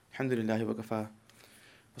الحمد لله وكفى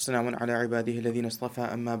وسلام على عباده الذين اصطفى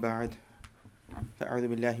أما بعد فأعوذ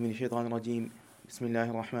بالله من الشيطان الرجيم بسم الله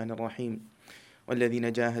الرحمن الرحيم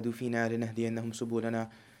والذين جاهدوا فينا لنهدينهم سبلنا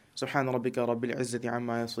سبحان ربك رب العزة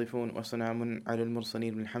عما يصفون وسلام على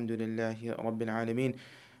المرسلين والحمد لله رب العالمين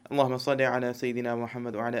اللهم صل على سيدنا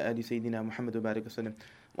محمد وعلى آل سيدنا محمد وبارك وسلم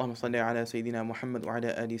اللهم صل على سيدنا محمد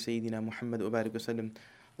وعلى آل سيدنا محمد وبارك وسلم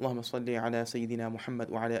اللهم صل على سيدنا محمد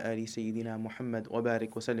وعلى آل سيدنا محمد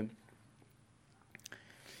وبارك وسلم.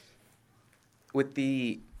 With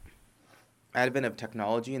the advent of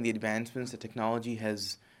technology and the advancements that technology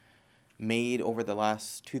has made over the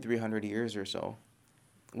last 200-300 years or so,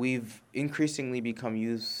 we've increasingly become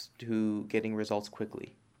used to getting results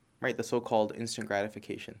quickly, right? The so-called instant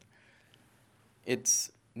gratification.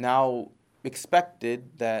 It's now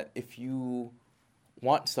expected that if you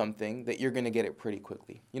want something, that you're going to get it pretty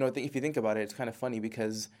quickly. You know, if you think about it, it's kind of funny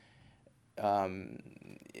because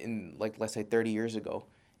in, like, let's say 30 years ago,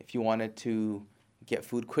 if you wanted to get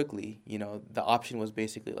food quickly, you know, the option was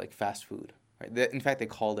basically like fast food, right? In fact, they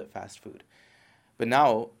called it fast food. But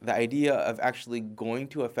now, the idea of actually going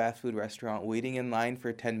to a fast food restaurant, waiting in line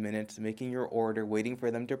for 10 minutes, making your order, waiting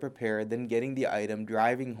for them to prepare, then getting the item,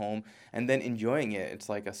 driving home, and then enjoying it, it's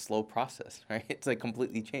like a slow process, right? It's like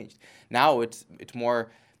completely changed. Now it's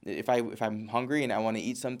more, if I'm hungry and I want to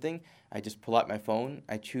eat something, I just pull out my phone,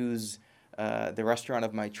 I choose the restaurant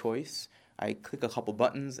of my choice, I click a couple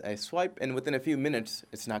buttons, I swipe, and within a few minutes,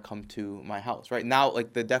 it's not come to my house, right? Now,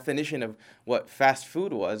 like, the definition of what fast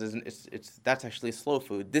food was, that's actually slow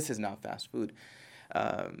food. This is not fast food.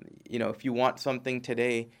 You know, if you want something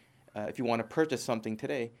today, if you want to purchase something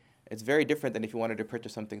today, it's very different than if you wanted to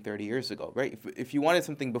purchase something 30 years ago, right? If you wanted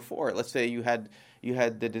something before, let's say you had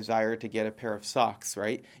the desire to get a pair of socks,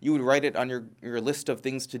 right? You would write it on your list of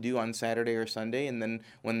things to do on Saturday or Sunday, and then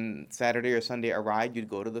when Saturday or Sunday arrived, you'd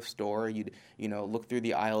go to the store, you'd look through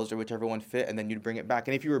the aisles or whichever one fit, and then you'd bring it back.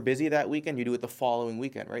 And if you were busy that weekend, you'd do it the following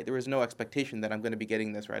weekend, right? There was no expectation that I'm going to be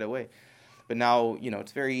getting this right away. But now, you know,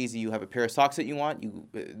 it's very easy. You have a pair of socks that you want.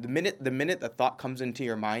 The minute the thought comes into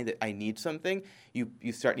your mind that I need something, you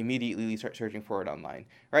immediately start searching for it online,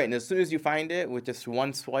 right? And as soon as you find it with just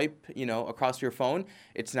one swipe, you know, across your phone,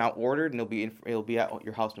 it's now ordered and it'll be at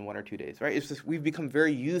your house in 1 or 2 days, right? It's just we've become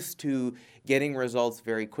very used to getting results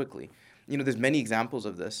very quickly. You know, there's many examples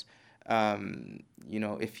of this. You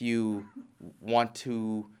know, if you want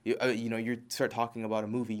to, you start talking about a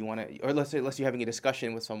movie, or let's say you're having a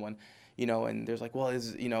discussion with someone, you know, and there's like, well,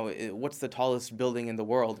 what's the tallest building in the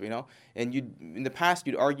world, you know? And in the past,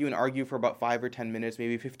 you'd argue for about 5 or 10 minutes,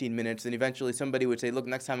 maybe 15 minutes, and eventually somebody would say, look,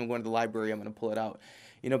 next time I'm going to the library, I'm going to pull it out.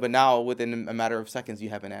 You know, but now within a matter of seconds, you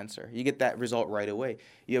have an answer. You get that result right away.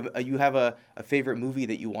 You have a favorite movie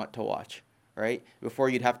that you want to watch, right? Before,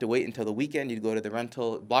 you'd have to wait until the weekend. You'd go to the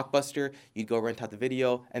rental Blockbuster, you'd go rent out the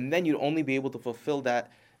video, and then you'd only be able to fulfill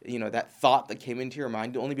that, you know, that thought that came into your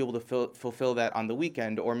mind. You'd only be able to fulfill that on the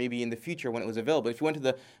weekend or maybe in the future when it was available. If you went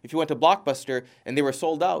to Blockbuster and they were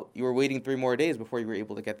sold out, you were waiting 3 more days before you were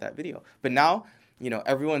able to get that video. But now, you know,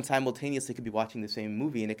 everyone simultaneously could be watching the same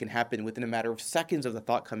movie, and it can happen within a matter of seconds of the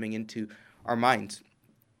thought coming into our minds.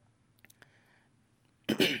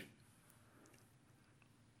 If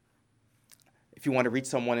you want to reach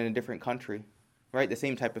someone in a different country, right, the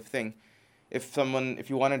same type of thing. If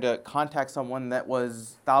you wanted to contact someone that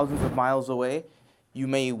was thousands of miles away, you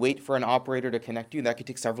may wait for an operator to connect you. That could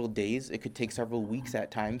take several days. It could take several weeks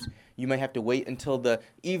at times. You might have to wait until the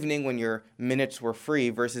evening when your minutes were free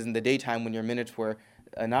versus in the daytime when your minutes were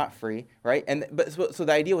not free, right? So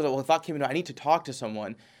the idea was, well, the thought came into, I need to talk to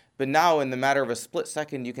someone. But now, in the matter of a split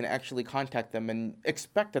second, you can actually contact them and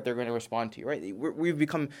expect that they're going to respond to you, right? We've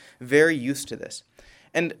become very used to this.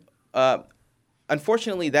 And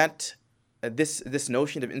unfortunately, this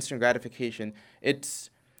notion of instant gratification,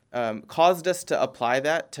 it's caused us to apply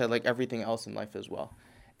that to like everything else in life as well.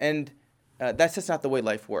 And that's just not the way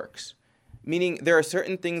life works. Meaning, there are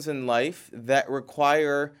certain things in life that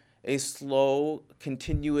require a slow,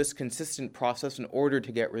 continuous, consistent process in order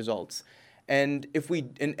to get results. And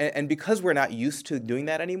because we're not used to doing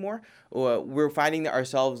that anymore, we're finding that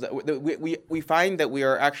ourselves that we find that we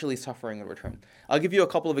are actually suffering in return. I'll give you a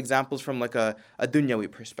couple of examples from like a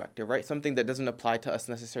dunyawi perspective, right? Something that doesn't apply to us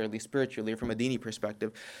necessarily spiritually or from a dini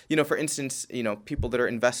perspective. You know, for instance, you know, people that are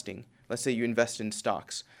investing. Let's say you invest in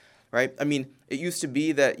stocks, right? I mean, it used to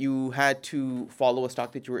be that you had to follow a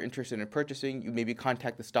stock that you were interested in purchasing. You maybe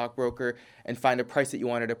contact the stockbroker and find a price that you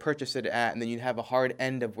wanted to purchase it at, and then you'd have a hard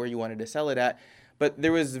end of where you wanted to sell it at. But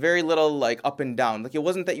there was very little like up and down. Like, it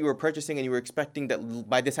wasn't that you were purchasing and you were expecting that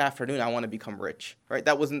by this afternoon I want to become rich, right?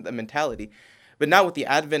 That wasn't the mentality. But now with the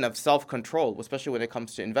advent of self-control, especially when it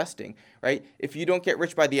comes to investing, right? If you don't get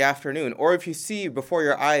rich by the afternoon, or if you see before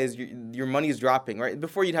your eyes your money is dropping, right?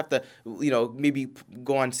 Before you'd have to, maybe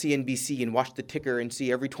go on CNBC and watch the ticker and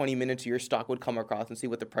see every 20 minutes your stock would come across and see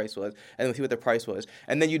what the price was,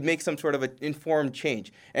 and then you'd make some sort of an informed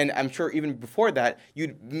change. And I'm sure even before that,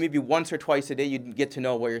 you'd maybe once or twice a day you'd get to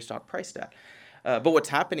know where your stock priced at. But what's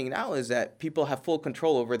happening now is that people have full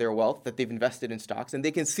control over their wealth that they've invested in stocks, and they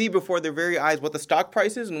can see before their very eyes what the stock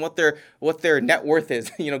price is and what their net worth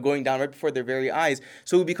is, going down right before their very eyes.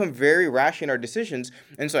 So we become very rash in our decisions.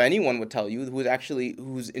 And so anyone would tell you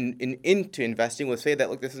who's into investing would say that,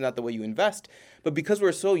 look, this is not the way you invest. But because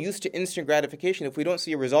we're so used to instant gratification, if we don't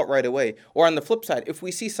see a result right away, or on the flip side, if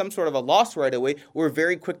we see some sort of a loss right away, we're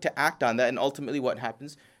very quick to act on that. And ultimately what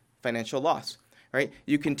happens? Financial loss. Right?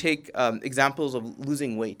 You can take examples of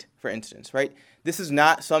losing weight, for instance, right? This is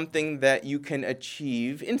not something that you can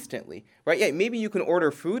achieve instantly, right? Yeah, maybe you can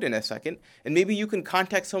order food in a second, and maybe you can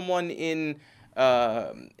contact someone in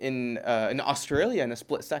Australia in a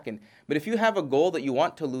split second. But if you have a goal that you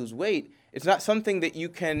want to lose weight, it's not something that you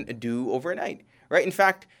can do overnight, right? In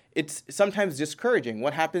fact, it's sometimes discouraging.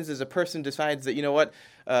 What happens is a person decides that,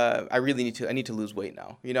 I need to lose weight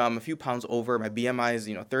now. I'm a few pounds over, my BMI is,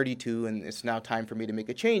 32, and it's now time for me to make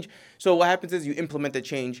a change. So what happens is you implement the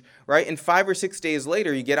change, right? And 5 or 6 days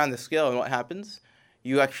later, you get on the scale, and what happens?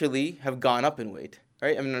 You actually have gone up in weight.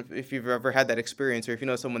 Right? I mean, if you've ever had that experience or if you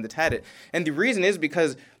know someone that's had it. And the reason is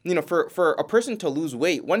because, for a person to lose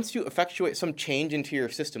weight, once you effectuate some change into your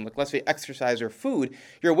system, like let's say exercise or food,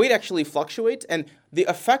 your weight actually fluctuates. And the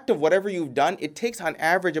effect of whatever you've done, it takes on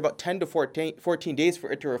average about 10 to 14 days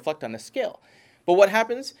for it to reflect on the scale. But what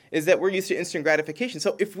happens is that we're used to instant gratification.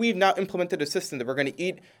 So if we've now implemented a system that we're going to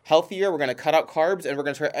eat healthier, we're going to cut out carbs, and we're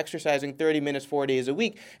going to start exercising 30 minutes, 4 days a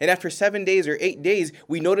week, and after 7 days or 8 days,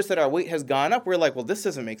 we notice that our weight has gone up, we're like, well, this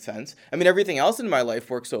doesn't make sense. I mean, everything else in my life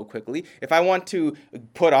works so quickly. If I want to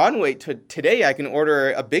put on weight today, I can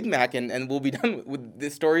order a Big Mac and we'll be done with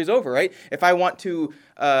this story's over, right? If I want to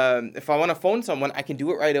phone someone, I can do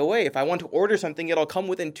it right away. If I want to order something, it'll come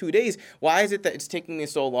within 2 days. Why is it that it's taking me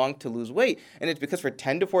so long to lose weight? And it's because for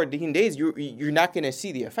 10 to 14 days, you're not going to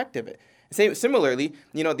see the effect of it. Similarly,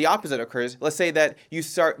 the opposite occurs. Let's say that you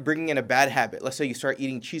start bringing in a bad habit. Let's say you start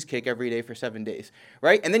eating cheesecake every day for 7 days,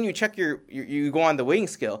 right? And then you check you go on the weighing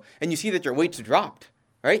scale and you see that your weight's dropped.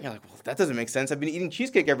 Right? You're like, well, that doesn't make sense. I've been eating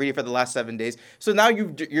cheesecake every day for the last 7 days. So now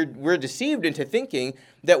we're deceived into thinking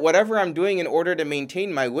that whatever I'm doing in order to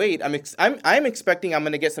maintain my weight, I'm expecting I'm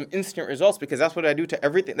going to get some instant results because that's what I do to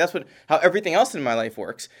everything. That's how everything else in my life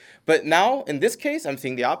works. But now, in this case, I'm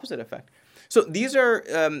seeing the opposite effect. So these are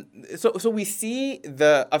so we see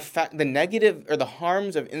the effect, the negative or the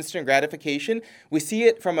harms of instant gratification. We see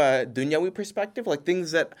it from a dunyawi perspective, like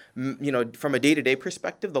things that from a day-to-day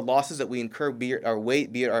perspective, the losses that we incur, be it our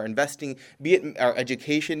weight, be it our investing, be it our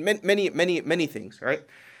education, many things, right?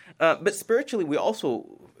 But spiritually, we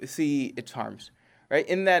also see its harms, right?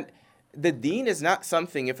 In that the deen is not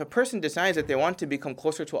something, if a person decides that they want to become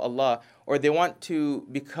closer to Allah or they want to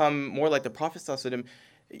become more like the Prophet ﷺ,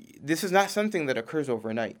 this is not something that occurs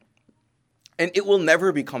overnight. And it will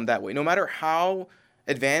never become that way. No matter how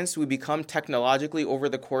advanced we become technologically over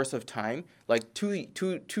the course of time, like two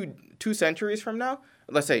centuries from now,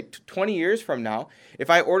 let's say 20 years from now, if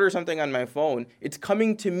I order something on my phone, it's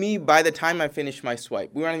coming to me by the time I finish my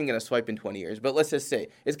swipe. We're not even going to swipe in 20 years, but let's just say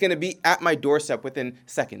it's going to be at my doorstep within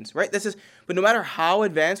seconds, right? But no matter how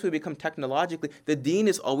advanced we become technologically, the deen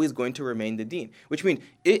is always going to remain the deen, which means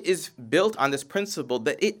it is built on this principle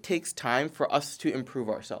that it takes time for us to improve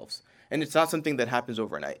ourselves. And it's not something that happens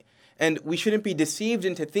overnight. And we shouldn't be deceived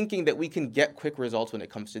into thinking that we can get quick results when it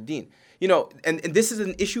comes to deen. And this is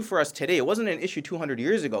an issue for us today. It wasn't an issue 200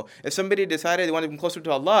 years ago. If somebody decided they want to be closer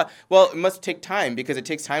to Allah, well, it must take time because it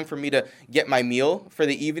takes time for me to get my meal for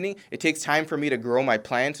the evening. It takes time for me to grow my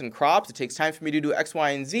plants and crops. It takes time for me to do X, Y,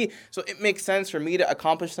 and Z. So it makes sense for me to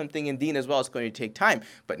accomplish something in deen as well. It's going to take time.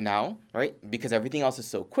 But now, right, because everything else is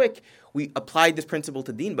so quick, we applied this principle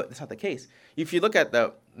to deen, but that's not the case. If you look at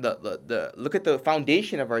look at the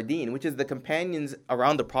foundation of our deen, which is the companions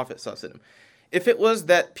around the Prophet ﷺ. If it was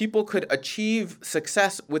that people could achieve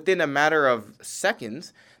success within a matter of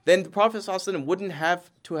seconds, then the Prophet ﷺ wouldn't have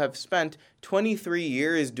to have spent 23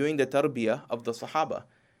 years doing the tarbiyah of the Sahaba,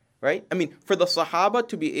 right? I mean, for the Sahaba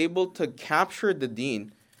to be able to capture the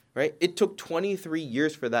deen, right, it took 23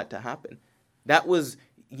 years for that to happen. That was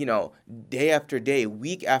day after day,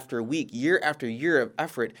 week after week, year after year of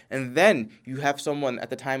effort. And then you have someone at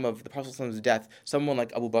the time of the Prophet's death, someone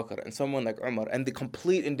like Abu Bakr and someone like Umar, and the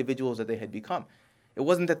complete individuals that they had become. It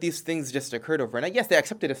wasn't that these things just occurred overnight. Yes, they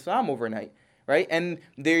accepted Islam overnight, right? And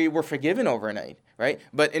they were forgiven overnight, right?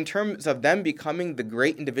 But in terms of them becoming the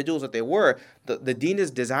great individuals that they were, the deen is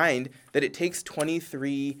designed that it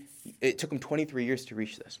took them 23 years to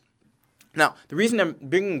reach this. Now, the reason I'm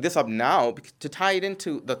bringing this up now, to tie it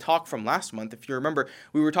into the talk from last month, if you remember,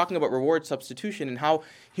 we were talking about reward substitution and how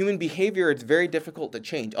human behavior is very difficult to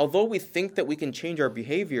change. Although we think that we can change our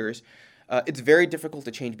behaviors, it's very difficult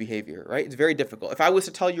to change behavior, right? It's very difficult. If I was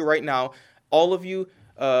to tell you right now, all of you,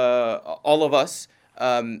 all of us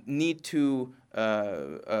need to,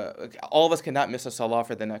 all of us cannot miss a salah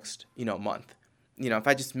for the next, month. If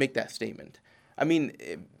I just make that statement. I mean,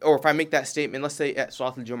 or if I make that statement, let's say at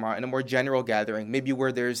Salat al-Jum'ah, in a more general gathering, maybe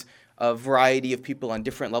where there's a variety of people on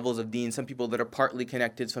different levels of deen, some people that are partly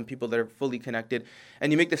connected, some people that are fully connected,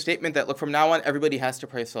 and you make the statement that, look, from now on, everybody has to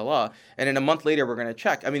pray salah, and then a month later, we're going to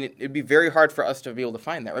check. I mean, it'd be very hard for us to be able to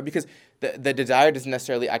find that, right? Because the desire doesn't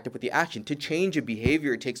necessarily act up with the action. To change a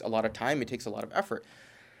behavior, it takes a lot of time, it takes a lot of effort.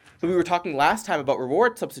 So we were talking last time about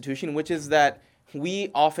reward substitution, which is that we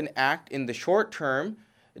often act in the short term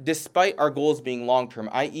despite our goals being long-term,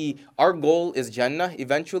 i.e. our goal is Jannah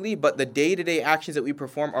eventually, but the day-to-day actions that we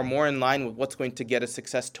perform are more in line with what's going to get us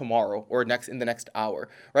success tomorrow or in the next hour,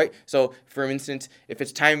 right? So, for instance, if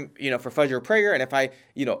it's time, for Fajr prayer, and if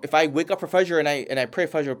I wake up for Fajr and I pray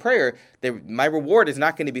Fajr prayer, my reward is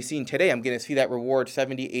not going to be seen today. I'm going to see that reward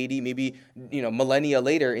 70, 80, maybe, millennia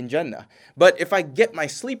later in Jannah. But if I get my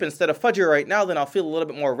sleep instead of Fajr right now, then I'll feel a little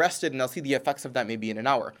bit more rested and I'll see the effects of that maybe in an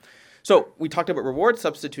hour. So we talked about reward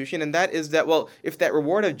substitution, and that is that, well, if that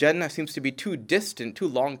reward of Jannah seems to be too distant, too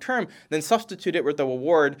long-term, then substitute it with a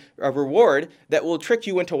reward that will trick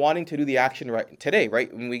you into wanting to do the action right today,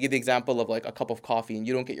 right? When we give the example of like a cup of coffee, and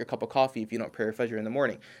you don't get your cup of coffee if you don't pray your Fajr in the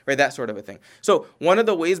morning, right? That sort of a thing. So one of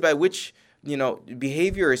the ways by which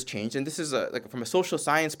behavior is changed, and this is from a social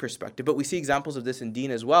science perspective, but we see examples of this in deen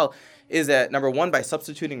as well, is that, number one, by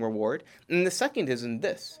substituting reward, and the second is in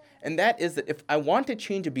this. And that is that if I want to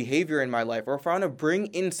change a behavior in my life, or if I want to bring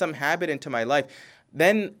in some habit into my life,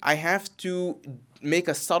 then I have to make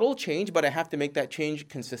a subtle change, but I have to make that change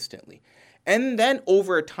consistently. And then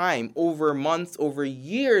over time, over months, over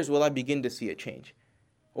years, will I begin to see a change.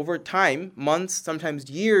 Over time, months,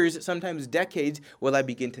 sometimes years, sometimes decades, will I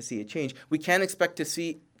begin to see a change. We can't expect to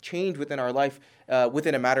see change within our life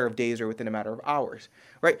within a matter of days or within a matter of hours,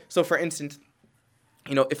 right? So for instance,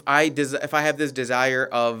 if I have this desire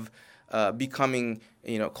of becoming,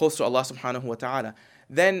 close to Allah subhanahu wa ta'ala,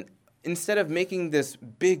 then instead of making this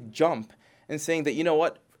big jump and saying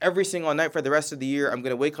that, every single night for the rest of the year, I'm going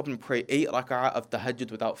to wake up and pray 8 rak'ah of tahajjud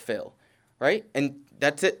without fail, right? And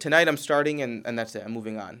that's it. Tonight I'm starting and that's it. I'm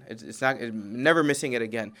moving on. I'm never missing it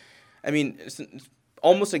again. I mean, it's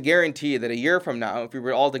almost a guarantee that a year from now, if we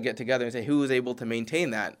were all to get together and say who was able to maintain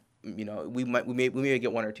that, we may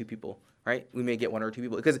get one or two people. Right? We may get one or two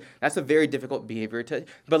people because that's a very difficult behavior to.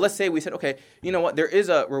 But let's say we said, okay, you know what? There is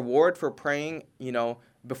a reward for praying,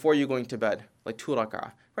 before you going to bed, like 2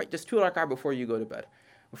 rak'ah, right? Just 2 rak'ah before you go to bed.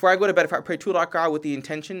 Before I go to bed, if I pray 2 rak'ah with the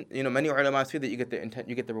intention, many ulama say that you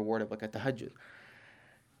get the reward of like a tahajjud.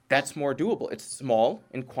 That's more doable. It's small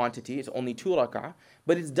in quantity. It's only 2 rak'ah,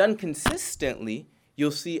 but it's done consistently.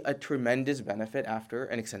 You'll see a tremendous benefit after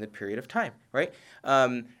an extended period of time, right?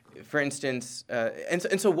 For instance,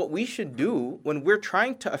 and so what we should do when we're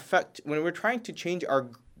trying to change our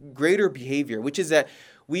greater behavior, which is that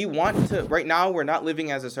we want to, right now we're not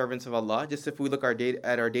living as the servants of Allah. Just if we look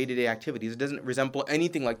at our day-to-day activities, it doesn't resemble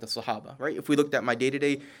anything like the Sahaba, right? If we looked at my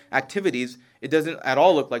day-to-day activities, it doesn't at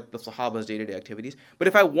all look like the Sahaba's day-to-day activities. But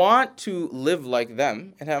if I want to live like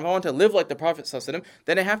them, and if I want to live like the Prophet ﷺ,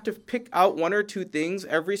 then I have to pick out one or two things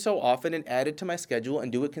every so often and add it to my schedule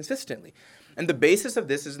and do it consistently. And the basis of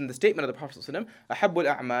this is in the statement of the Prophet ﷺ, أَحَبُّ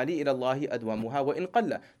الْأَعْمَالِ إِلَى اللَّهِ أَدْوَمُهَا وَإِنْ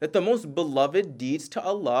قَلَّ, that the most beloved deeds to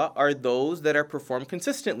Allah are those that are performed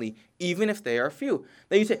consistently, even if they are few.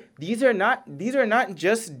 Now you say, these are not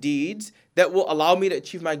just deeds that will allow me to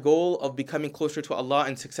achieve my goal of becoming closer to Allah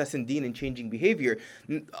and success in deen and changing behavior.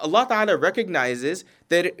 Allah Ta'ala recognizes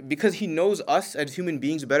that because He knows us as human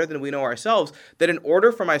beings better than we know ourselves, that in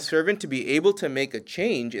order for my servant to be able to make a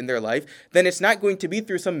change in their life, then it's not going to be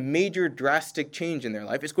through some major drastic change in their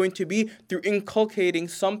life. It's going to be through inculcating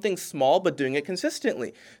something small but doing it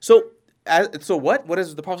consistently. So what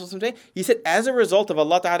does the Prophet say? He said, as a result of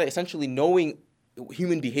Allah Ta'ala essentially knowing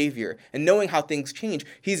human behavior and knowing how things change,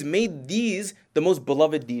 He's made these the most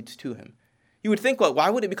beloved deeds to Him. You would think, well, why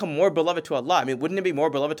would it become more beloved to Allah? I mean, wouldn't it be more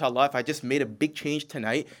beloved to Allah if I just made a big change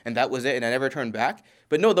tonight and that was it and I never turned back?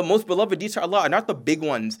 But no, the most beloved deeds to Allah are not the big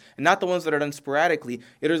ones and not the ones that are done sporadically.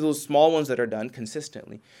 It is those small ones that are done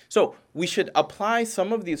consistently. So we should apply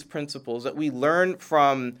some of these principles that we learn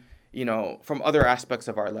from from other aspects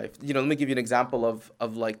of our life. Let me give you an example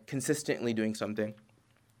of like consistently doing something.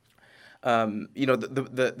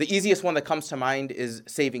 The easiest one that comes to mind is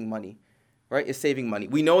saving money, right? Is saving money.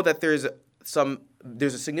 We know that there's a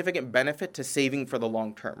significant benefit to saving for the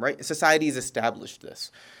long term, right? Society has established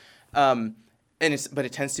this. But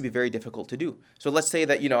it tends to be very difficult to do. So let's say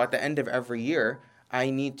that, at the end of every year, I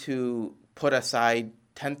need to put aside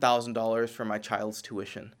 $10,000 for my child's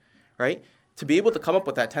tuition, right? To be able to come up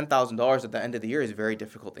with that $10,000 at the end of the year is a very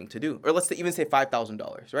difficult thing to do. Or let's even say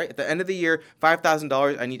 $5,000, right? At the end of the year,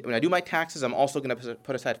 $5,000, when I do my taxes, I'm also going to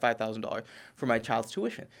put aside $5,000 for my child's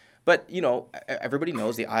tuition. But, everybody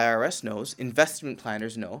knows, the IRS knows, investment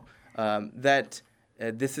planners know that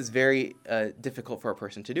this is very difficult for a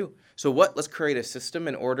person to do. So let's create a system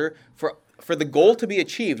in order for the goal to be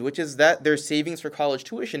achieved, which is that there's savings for college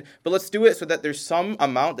tuition, but let's do it so that there's some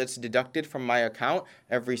amount that's deducted from my account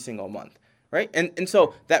every single month. Right? And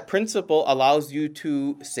so that principle allows you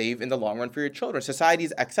to save in the long run for your children.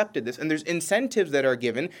 Society's accepted this, and there's incentives that are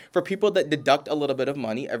given for people that deduct a little bit of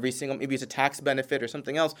money every single, maybe it's a tax benefit or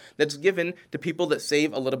something else that's given to people that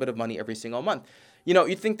save a little bit of money every single month.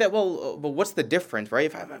 You think that, well, what's the difference,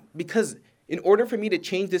 right? Because in order for me to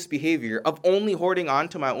change this behavior of only hoarding on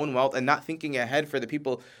to my own wealth and not thinking ahead for the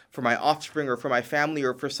people, for my offspring or for my family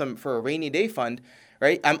or for a rainy day fund,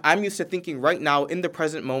 right? I'm used to thinking right now in the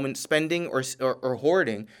present moment, spending or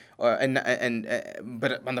hoarding, but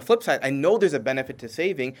on the flip side, I know there's a benefit to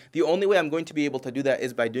saving. The only way I'm going to be able to do that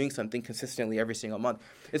is by doing something consistently every single month.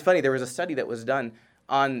 It's funny, there was a study that was done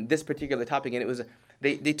on this particular topic, and it was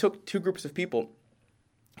they took two groups of people,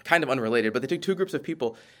 kind of unrelated, but they took two groups of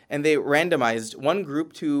people and they randomized one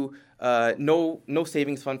group to no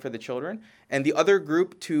savings fund for the children, and the other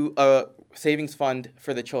group to a savings fund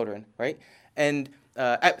for the children, right? And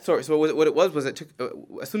so what it was it took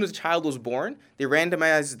as soon as a child was born, they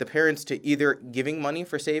randomized the parents to either giving money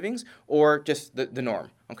for savings or just the norm.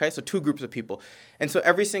 Okay, so two groups of people, and so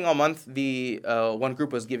every single month, the one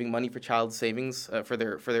group was giving money for child savings for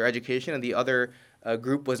their education, and the other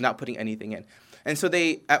group was not putting anything in. And so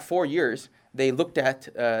at 4 years, they looked at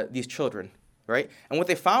these children. Right? And what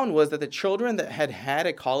they found was that the children that had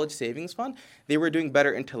a college savings fund, they were doing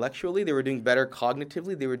better intellectually, they were doing better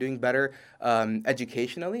cognitively, they were doing better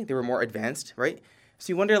educationally, they were more advanced, right?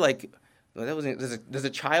 So you wonder, does a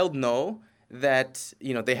child know that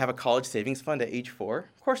they have a college savings fund at age 4?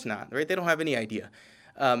 Of course not, right? They don't have any idea.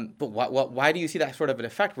 But why do you see that sort of an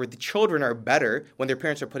effect where the children are better when their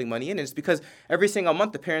parents are putting money in? And it's because every single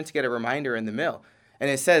month the parents get a reminder in the mail. And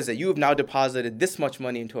it says that you have now deposited this much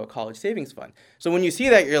money into a college savings fund. So when you see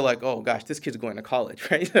that, you're like, oh gosh, this kid's going to college,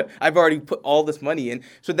 right? I've already put all this money in.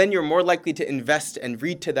 So then you're more likely to invest and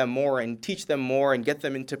read to them more and teach them more and get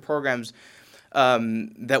them into programs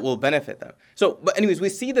that will benefit them. So, but anyways, we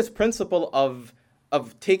see this principle of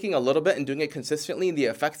taking a little bit and doing it consistently and the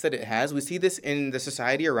effects that it has. We see this in the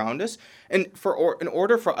society around us. And in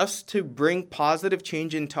order for us to bring positive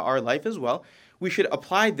change into our life as well, we should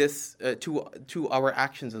apply this to our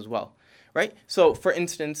actions as well, right? So, for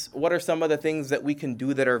instance, what are some of the things that we can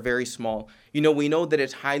do that are very small? We know that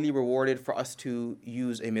it's highly rewarded for us to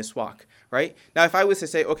use a miswak, right? Now, if I was to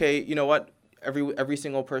say, okay, you know what? Every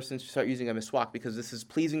single person should start using a miswak because this is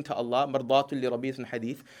pleasing to Allah, mardatul li Rabbi in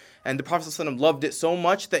hadith. And the Prophet ﷺ loved it so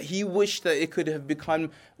much that he wished that it could have become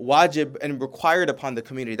wajib and required upon the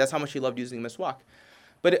community. That's how much he loved using miswak.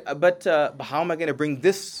 But how am I going to bring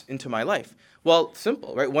this into my life? Well,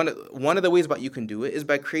 simple, right? One of the ways you can do it is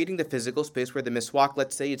by creating the physical space where the miswak,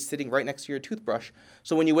 let's say, it's sitting right next to your toothbrush.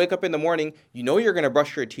 So when you wake up in the morning, you're going to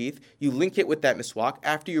brush your teeth. You link it with that miswak.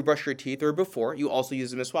 After you brush your teeth or before, you also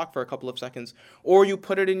use the miswak for a couple of seconds. Or you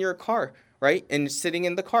put it in your car, right? And it's sitting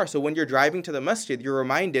in the car. So when you're driving to the masjid, you're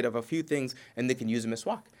reminded of a few things and they can use a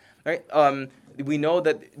miswak. Right? We know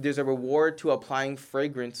that there's a reward to applying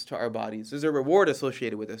fragrance to our bodies. There's a reward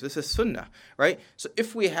associated with this. This is sunnah, right? So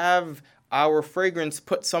if we have our fragrance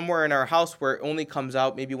put somewhere in our house where it only comes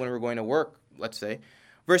out maybe when we're going to work, let's say,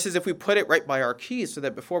 versus if we put it right by our keys so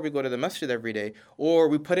that before we go to the masjid every day, or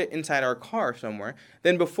we put it inside our car somewhere,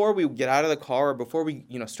 then before we get out of the car or before we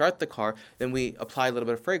start the car, then we apply a little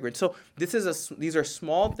bit of fragrance. So these are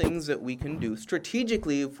small things that we can do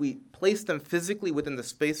strategically if we place them physically within the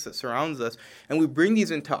space that surrounds us, and we bring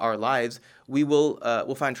these into our lives.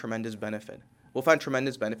 We'll find tremendous benefit. We'll find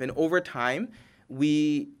tremendous benefit, and over time,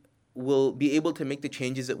 we will be able to make the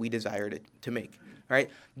changes that we desire to make. Right?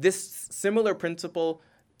 This similar principle.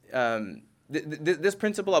 This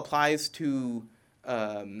principle applies to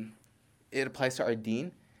our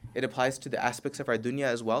deen. It applies to the aspects of our dunya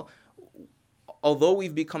as well. Although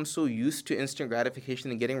we've become so used to instant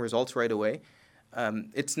gratification and getting results right away,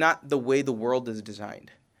 it's not the way the world is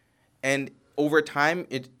designed. And over time,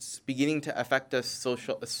 it's beginning to affect us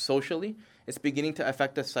socially. It's beginning to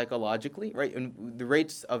affect us psychologically, right? And the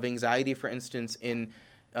rates of anxiety, for instance, in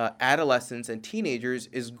adolescents and teenagers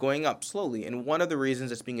is going up slowly. And one of the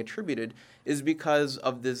reasons it's being attributed is because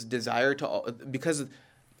of this desire to, because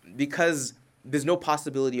there's no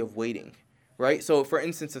possibility of waiting, right? So, for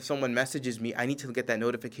instance, if someone messages me, I need to get that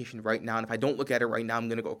notification right now. And if I don't look at it right now, I'm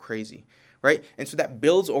going to go crazy, right? And so that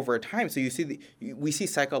builds over time. So we see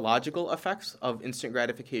psychological effects of instant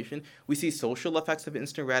gratification. We see social effects of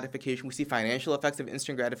instant gratification. We see financial effects of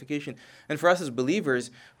instant gratification. And for us as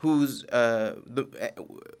believers, whose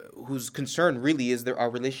concern really is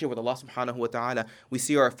our relationship with Allah subhanahu wa ta'ala, we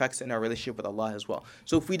see our effects in our relationship with Allah as well.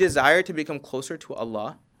 So if we desire to become closer to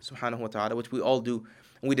Allah subhanahu wa ta'ala, which we all do,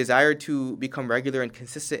 and we desire to become regular and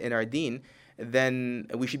consistent in our deen, then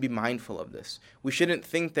we should be mindful of this. We shouldn't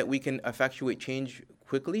think that we can effectuate change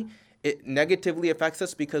quickly. It negatively affects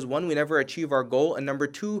us because, one, we never achieve our goal, and number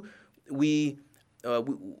two, it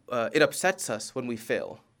upsets us when we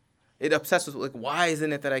fail. It upsets us, like, why is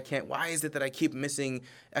it that I keep missing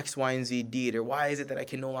X, Y, and Z deed, or why is it that I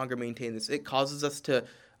can no longer maintain this? It causes us to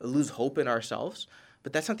lose hope in ourselves.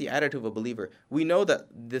 But that's not the attitude of a believer. We know that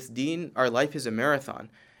this deen, our life is a marathon,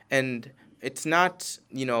 and it's not,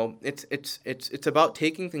 it's about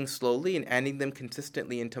taking things slowly and adding them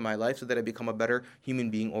consistently into my life so that I become a better human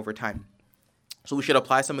being over time. So we should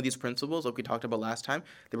apply some of these principles like we talked about last time,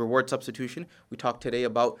 the reward substitution. We talked today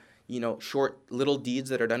about short little deeds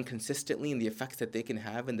that are done consistently and the effects that they can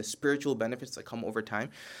have and the spiritual benefits that come over time.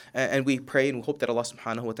 And we pray and we hope that Allah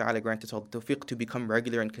subhanahu wa ta'ala grant us all the tawfiq to become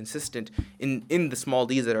regular and consistent in the small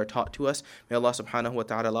deeds that are taught to us. May Allah subhanahu wa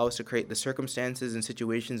ta'ala allow us to create the circumstances and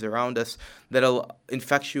situations around us that'll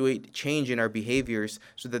effectuate change in our behaviors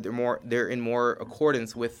so that they're in more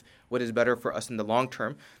accordance with what is better for us in the long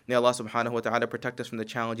term. May Allah subhanahu wa ta'ala protect us from the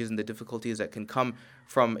challenges and the difficulties that can come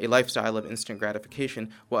from a lifestyle of instant gratification.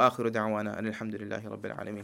 Wa akhiru da'wana alhamdulillahi rabbil alameen.